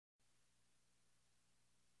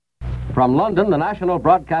From London, the National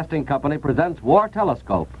Broadcasting Company presents War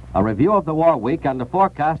Telescope, a review of the war week and a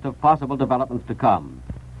forecast of possible developments to come.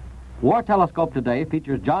 War Telescope today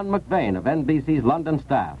features John McVane of NBC's London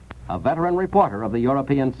staff, a veteran reporter of the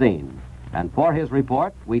European scene. And for his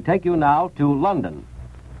report, we take you now to London.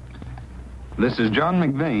 This is John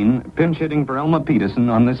McVane, pinch hitting for Elmer Peterson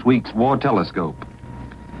on this week's War Telescope.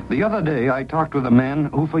 The other day, I talked with a man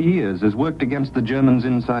who for years has worked against the Germans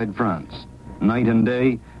inside France. Night and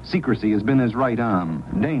day, secrecy has been his right arm,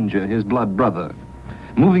 danger his blood brother.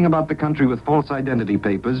 Moving about the country with false identity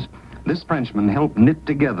papers, this Frenchman helped knit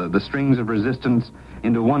together the strings of resistance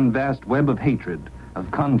into one vast web of hatred,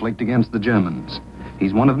 of conflict against the Germans.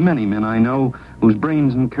 He's one of many men I know whose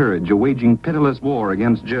brains and courage are waging pitiless war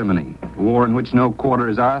against Germany, a war in which no quarter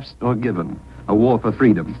is asked or given, a war for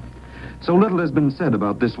freedom. So little has been said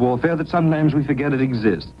about this warfare that sometimes we forget it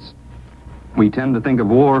exists. We tend to think of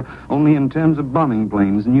war only in terms of bombing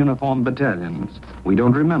planes and uniformed battalions. We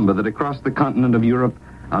don't remember that across the continent of Europe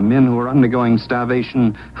are men who are undergoing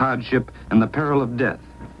starvation, hardship, and the peril of death,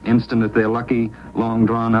 instant if they're lucky, long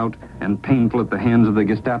drawn out, and painful at the hands of the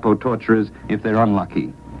Gestapo torturers if they're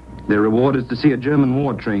unlucky. Their reward is to see a German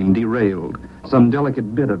war train derailed, some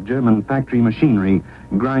delicate bit of German factory machinery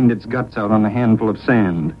grind its guts out on a handful of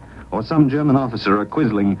sand, or some German officer or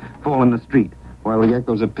quisling fall in the street, while the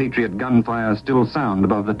echoes of Patriot gunfire still sound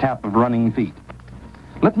above the tap of running feet.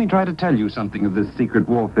 Let me try to tell you something of this secret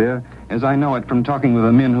warfare, as I know it from talking with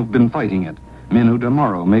the men who've been fighting it, men who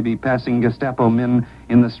tomorrow may be passing Gestapo men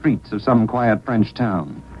in the streets of some quiet French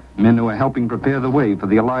town, men who are helping prepare the way for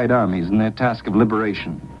the Allied armies in their task of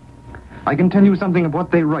liberation. I can tell you something of what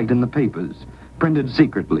they write in the papers, printed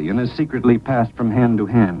secretly and as secretly passed from hand to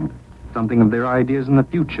hand, something of their ideas in the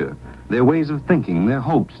future, their ways of thinking, their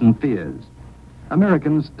hopes and fears.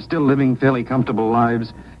 Americans, still living fairly comfortable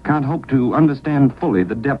lives, can't hope to understand fully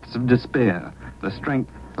the depths of despair, the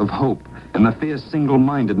strength of hope, and the fierce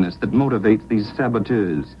single-mindedness that motivates these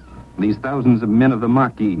saboteurs, these thousands of men of the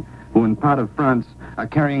Marquis who in part of France are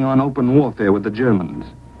carrying on open warfare with the Germans.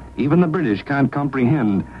 Even the British can't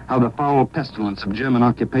comprehend how the foul pestilence of German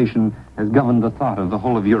occupation has governed the thought of the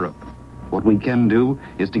whole of Europe. What we can do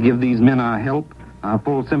is to give these men our help, our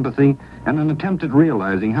full sympathy, and an attempt at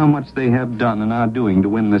realizing how much they have done and are doing to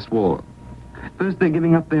win this war. First, they're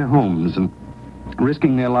giving up their homes and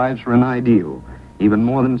risking their lives for an ideal, even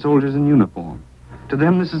more than soldiers in uniform. To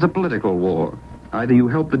them, this is a political war. Either you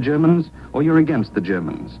help the Germans or you're against the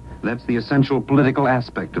Germans. That's the essential political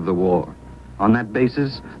aspect of the war. On that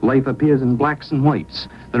basis, life appears in blacks and whites.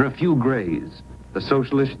 There are few grays. The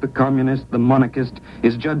socialist, the communist, the monarchist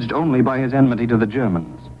is judged only by his enmity to the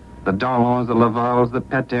Germans. The Darlans, the Lavals, the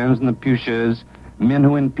Petins, and the Puchers, men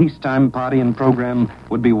who in peacetime party and program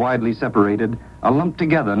would be widely separated, are lumped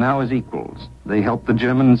together now as equals. They help the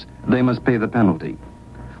Germans, they must pay the penalty.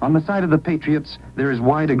 On the side of the patriots, there is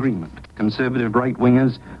wide agreement. Conservative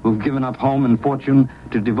right-wingers who've given up home and fortune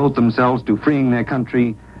to devote themselves to freeing their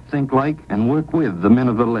country think like and work with the men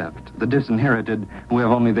of the left, the disinherited who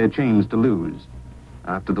have only their chains to lose.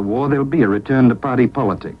 After the war, there'll be a return to party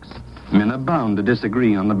politics. Men are bound to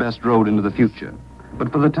disagree on the best road into the future.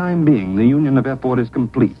 But for the time being, the union of effort is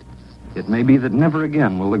complete. It may be that never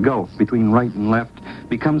again will the gulf between right and left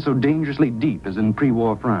become so dangerously deep as in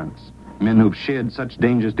pre-war France. Men who've shared such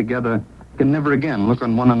dangers together can never again look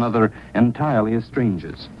on one another entirely as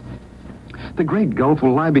strangers. The great gulf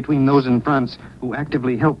will lie between those in France who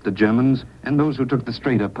actively helped the Germans and those who took the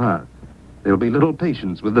straighter path. There'll be little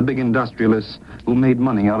patience with the big industrialists who made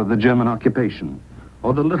money out of the German occupation,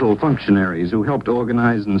 or the little functionaries who helped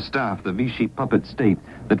organize and staff the Vichy puppet state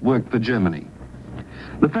that worked for Germany.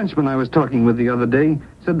 The Frenchman I was talking with the other day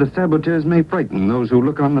said the saboteurs may frighten those who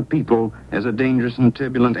look on the people as a dangerous and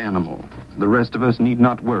turbulent animal. The rest of us need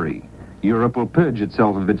not worry. Europe will purge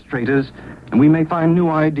itself of its traitors, and we may find new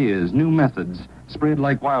ideas, new methods, spread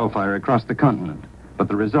like wildfire across the continent. But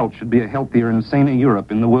the result should be a healthier and saner Europe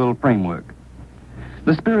in the world framework.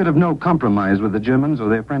 The spirit of no compromise with the Germans or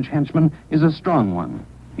their French henchmen is a strong one.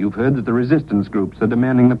 You've heard that the resistance groups are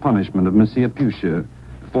demanding the punishment of Monsieur Pucher,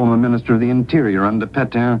 former Minister of the Interior under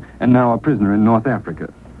Petain and now a prisoner in North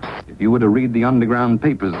Africa. If you were to read the underground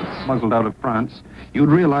papers smuggled out of France, you'd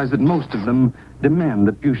realize that most of them demand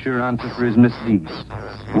that Pucher answer for his misdeeds.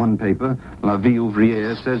 One paper, La Vie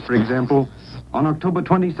Ouvrière, says, for example, on October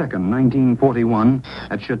 22nd, 1941,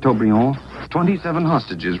 at Chateaubriand, 27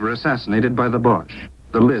 hostages were assassinated by the Boche.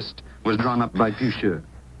 The list was drawn up by Pucher.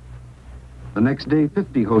 The next day,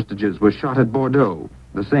 50 hostages were shot at Bordeaux.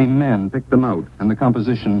 The same men picked them out, and the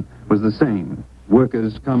composition was the same: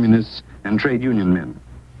 workers, communists, and trade union men.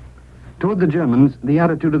 Toward the Germans, the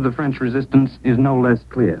attitude of the French resistance is no less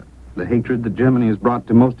clear. The hatred that Germany has brought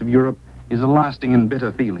to most of Europe is a lasting and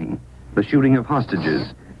bitter feeling. The shooting of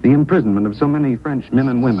hostages, the imprisonment of so many French men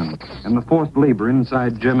and women, and the forced labor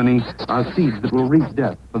inside Germany are seeds that will reap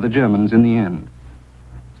death for the Germans in the end.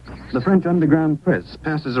 The French underground press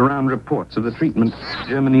passes around reports of the treatment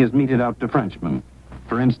Germany has meted out to Frenchmen.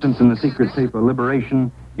 For instance, in the secret paper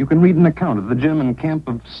Liberation, you can read an account of the German camp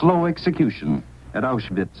of slow execution at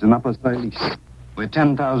Auschwitz in Upper Silesia, where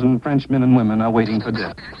 10,000 French men and women are waiting for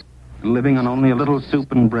death. Living on only a little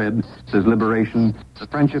soup and bread, says Liberation, the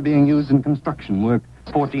French are being used in construction work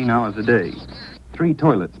 14 hours a day. 3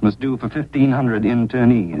 toilets must do for 1,500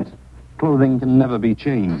 internees. Clothing can never be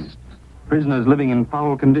changed. Prisoners living in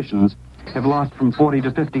foul conditions have lost from 40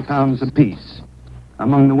 to 50 pounds apiece.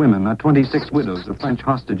 Among the women are 26 widows of French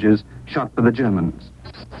hostages shot for the Germans.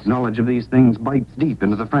 Knowledge of these things bites deep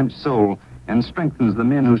into the French soul and strengthens the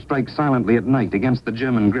men who strike silently at night against the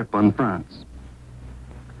German grip on France.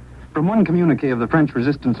 From one communiqué of the French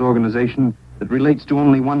resistance organization that relates to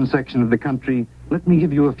only one section of the country, let me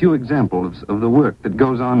give you a few examples of the work that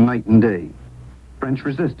goes on night and day. French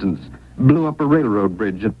resistance blew up a railroad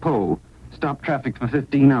bridge at Pau, stopped traffic for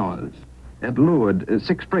 15 hours. At Lourdes,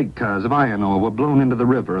 6 freight cars of iron ore were blown into the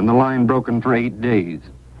river and the line broken for 8 days.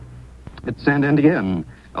 At Saint-Étienne,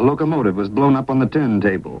 a locomotive was blown up on the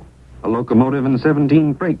turntable. A locomotive and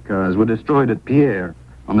 17 freight cars were destroyed at Pierre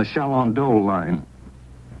on the Chalon-Dole line.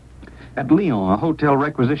 At Lyon, a hotel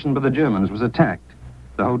requisitioned by the Germans was attacked.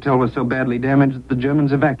 The hotel was so badly damaged that the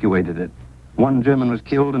Germans evacuated it. 1 German was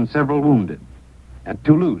killed and several wounded. At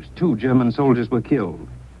Toulouse, 2 German soldiers were killed.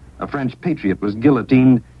 A French patriot was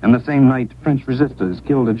guillotined, and the same night, French resistors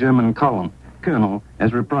killed a German colonel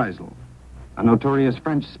as reprisal. A notorious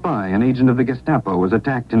French spy, an agent of the Gestapo, was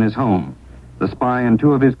attacked in his home. The spy and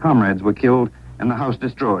 2 of his comrades were killed and the house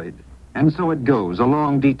destroyed. And so it goes, a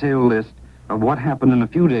long, detailed list of what happened in a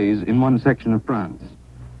few days in one section of France.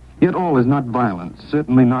 Yet all is not violence,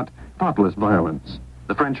 certainly not thoughtless violence.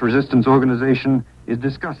 The French resistance organization is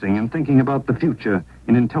discussing and thinking about the future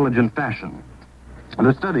in intelligent fashion.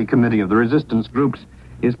 The study committee of the resistance groups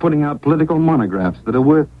is putting out political monographs that are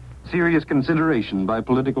worth serious consideration by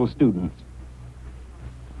political students.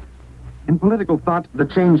 In political thought, the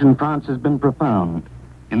change in France has been profound.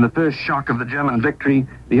 In the first shock of the German victory,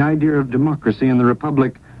 the idea of democracy in the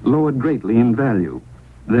Republic lowered greatly in value.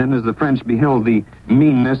 Then, as the French beheld the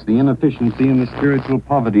meanness, the inefficiency, and the spiritual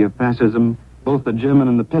poverty of fascism, both the German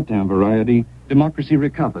and the Pétain variety, democracy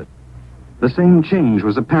recovered. The same change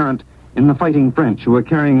was apparent in the fighting French who were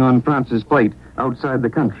carrying on France's fight outside the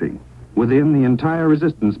country. Within, the entire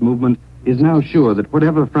resistance movement is now sure that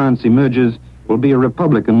whatever France emerges will be a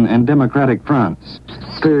Republican and democratic France,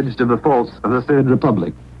 purged of the faults of the Third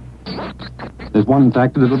Republic. There's one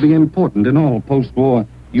factor that will be important in all post-war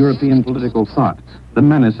European political thought, the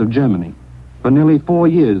menace of Germany. For nearly 4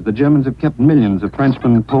 years, the Germans have kept millions of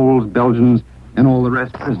Frenchmen, Poles, Belgians, and all the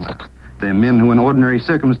rest prisoners. They're men who in ordinary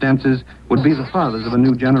circumstances would be the fathers of a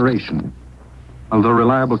new generation. Although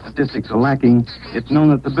reliable statistics are lacking, it's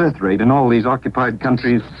known that the birth rate in all these occupied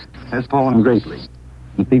countries has fallen greatly.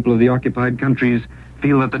 And people of the occupied countries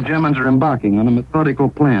feel that the Germans are embarking on a methodical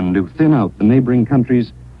plan to thin out the neighboring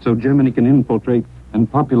countries so Germany can infiltrate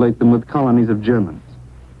and populate them with colonies of Germans.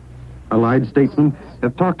 Allied statesmen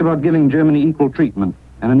have talked about giving Germany equal treatment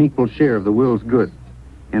and an equal share of the world's goods.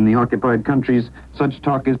 In the occupied countries, such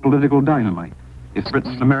talk is political dynamite. If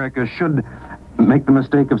Britain and America should make the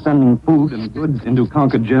mistake of sending food and goods into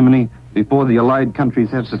conquered Germany before the Allied countries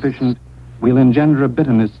have sufficient, we'll engender a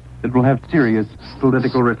bitterness that will have serious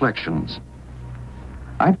political reflections.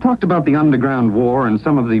 I've talked about the underground war and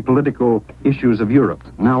some of the political issues of Europe.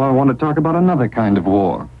 Now I want to talk about another kind of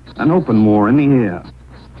war, an open war in the air.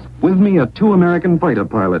 With me are 2 American fighter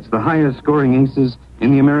pilots, the highest scoring aces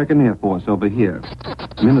in the American Air Force over here.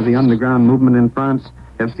 Men of the underground movement in France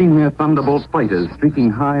have seen their Thunderbolt fighters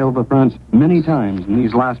streaking high over France many times in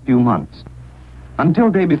these last few months.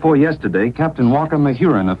 Until day before yesterday, Captain Walker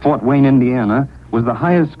Mahurin of Fort Wayne, Indiana, was the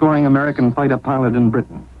highest scoring American fighter pilot in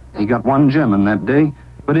Britain. He got 1 German that day,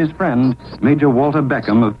 but his friend, Major Walter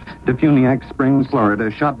Beckham of Defuniak Springs,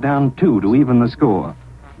 Florida, shot down 2 to even the score.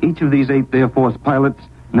 Each of these 8th Air Force pilots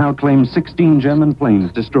now claims 16 German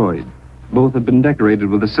planes destroyed. Both have been decorated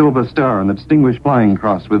with a Silver Star and the Distinguished Flying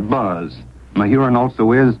Cross with bars. Mahurin also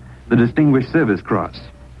wears the Distinguished Service Cross.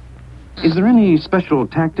 Is there any special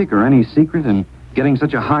tactic or any secret in getting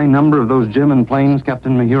such a high number of those German planes,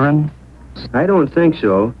 Captain Mahurin? I don't think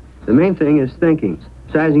so. The main thing is thinking,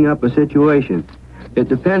 sizing up a situation. It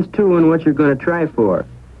depends, too, on what you're going to try for.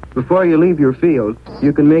 Before you leave your field,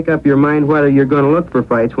 you can make up your mind whether you're going to look for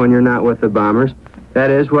fights when you're not with the bombers. That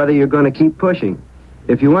is, whether you're going to keep pushing.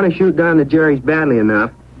 If you want to shoot down the Jerrys badly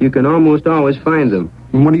enough, you can almost always find them.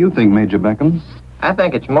 And what do you think, Major Beckham? I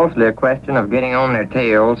think it's mostly a question of getting on their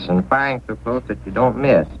tails and firing so close that you don't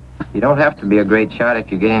miss. You don't have to be a great shot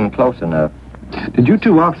if you get in close enough. Did you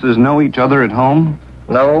two officers know each other at home?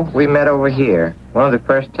 No, we met over here. One of the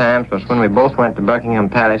first times was when we both went to Buckingham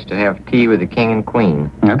Palace to have tea with the King and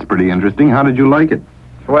Queen. That's pretty interesting. How did you like it?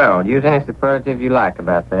 Swell. Use any superlative you like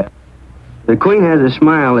about that. The Queen has a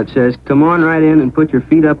smile that says, "Come on right in and put your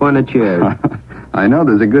feet up on the chairs." I know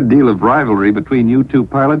there's a good deal of rivalry between you two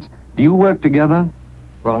pilots. Do you work together?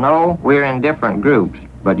 Well, no, we're in different groups,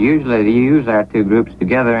 but usually they use our two groups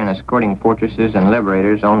together in escorting fortresses and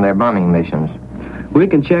liberators on their bombing missions. We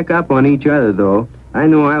can check up on each other, though. I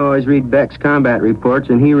know I always read Beck's combat reports,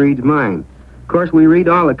 and he reads mine. Of course, we read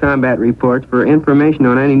all the combat reports for information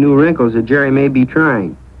on any new wrinkles that Jerry may be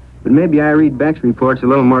trying. But maybe I read Beck's reports a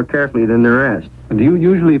little more carefully than the rest. Do you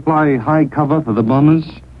usually fly high cover for the bombers?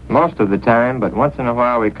 Most of the time, but once in a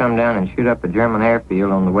while we come down and shoot up a German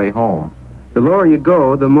airfield on the way home. The lower you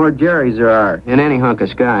go, the more Jerrys there are in any hunk of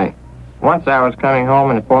sky. Once I was coming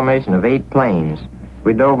home in a formation of 8 planes.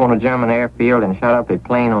 We dove on a German airfield and shot up a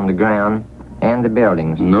plane on the ground and the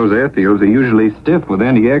buildings. And those airfields are usually stiff with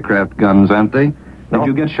anti-aircraft guns, aren't they? Did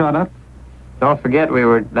you get shot up? Don't forget we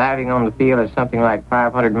were diving on the field at something like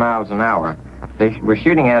 500 miles an hour. They were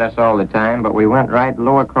shooting at us all the time, but we went right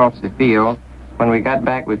low across the field. When we got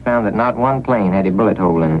back, we found that not one plane had a bullet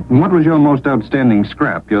hole in it. And what was your most outstanding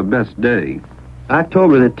scrap, your best day?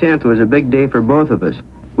 October the 10th was a big day for both of us.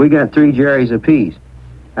 We got 3 Jerrys apiece.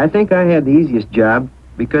 I think I had the easiest job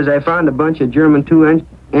because I found a bunch of German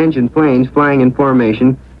two-engine planes flying in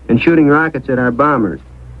formation and shooting rockets at our bombers.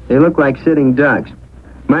 They looked like sitting ducks.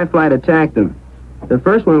 My flight attacked them. The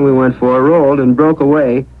first one we went for rolled and broke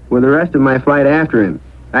away with the rest of my flight after him.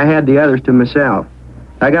 I had the others to myself.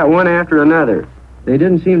 I got one after another. They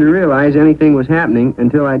didn't seem to realize anything was happening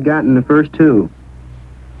until I'd gotten the first 2.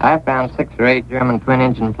 I found 6 or 8 German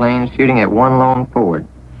twin-engine planes shooting at one lone forward.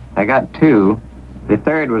 I got 2. The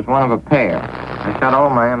third was one of a pair. I shot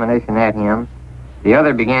all my ammunition at him. The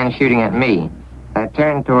other began shooting at me. I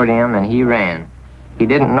turned toward him, and he ran. He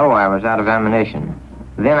didn't know I was out of ammunition.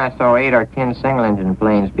 Then I saw 8 or 10 single-engine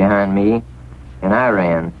planes behind me, and I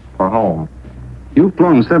ran for home. You've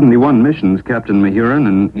flown 71 missions, Captain Mahurin,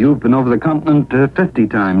 and you've been over the continent 50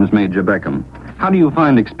 times, Major Beckham. How do you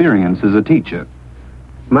find experience as a teacher?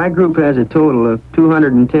 My group has a total of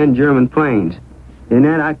 210 German planes. In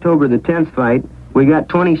that October the 10th fight, we got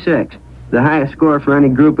 26, the highest score for any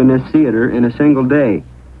group in this theater in a single day.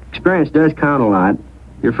 Experience does count a lot.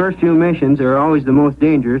 Your first few missions are always the most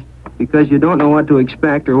dangerous because you don't know what to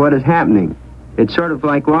expect or what is happening. It's sort of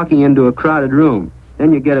like walking into a crowded room.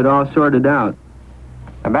 Then you get it all sorted out.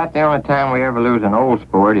 About the only time we ever lose an old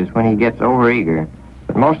sport is when he gets overeager.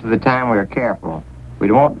 But most of the time we're careful. We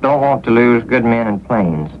don't want to lose good men and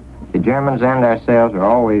planes. The Germans and ourselves are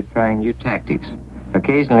always trying new tactics.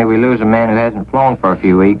 Occasionally we lose a man who hasn't flown for a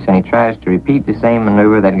few weeks, and he tries to repeat the same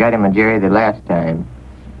maneuver that got him a Jerry the last time.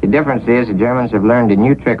 The difference is the Germans have learned a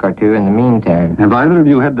new trick or two in the meantime. Have either of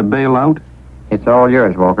you had to bail out? It's all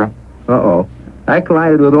yours, Walker. Uh-oh. I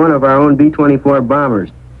collided with one of our own B-24 bombers.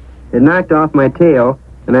 It knocked off my tail,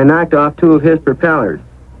 and I knocked off 2 of his propellers.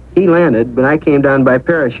 He landed, but I came down by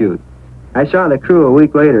parachute. I saw the crew a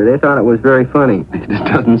week later. They thought it was very funny. It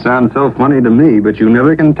doesn't sound so funny to me, but you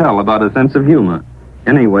never can tell about a sense of humor.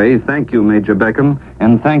 Anyway, thank you, Major Beckham,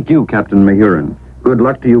 and thank you, Captain Mahurin. Good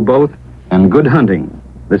luck to you both, and good hunting.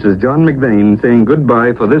 This is John McVane saying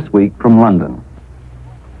goodbye for this week from London.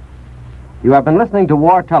 You have been listening to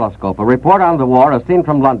War Telescope, a report on the war as seen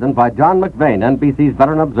from London by John McVane, NBC's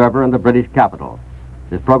veteran observer in the British capital.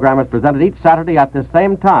 This program is presented each Saturday at this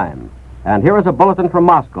same time. And here is a bulletin from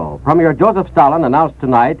Moscow. Premier Joseph Stalin announced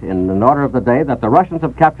tonight, in an order of the day, that the Russians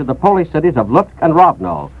have captured the Polish cities of Lutsk and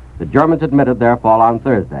Rovno. The Germans admitted their fall on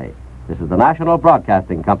Thursday. This is the National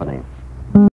Broadcasting Company.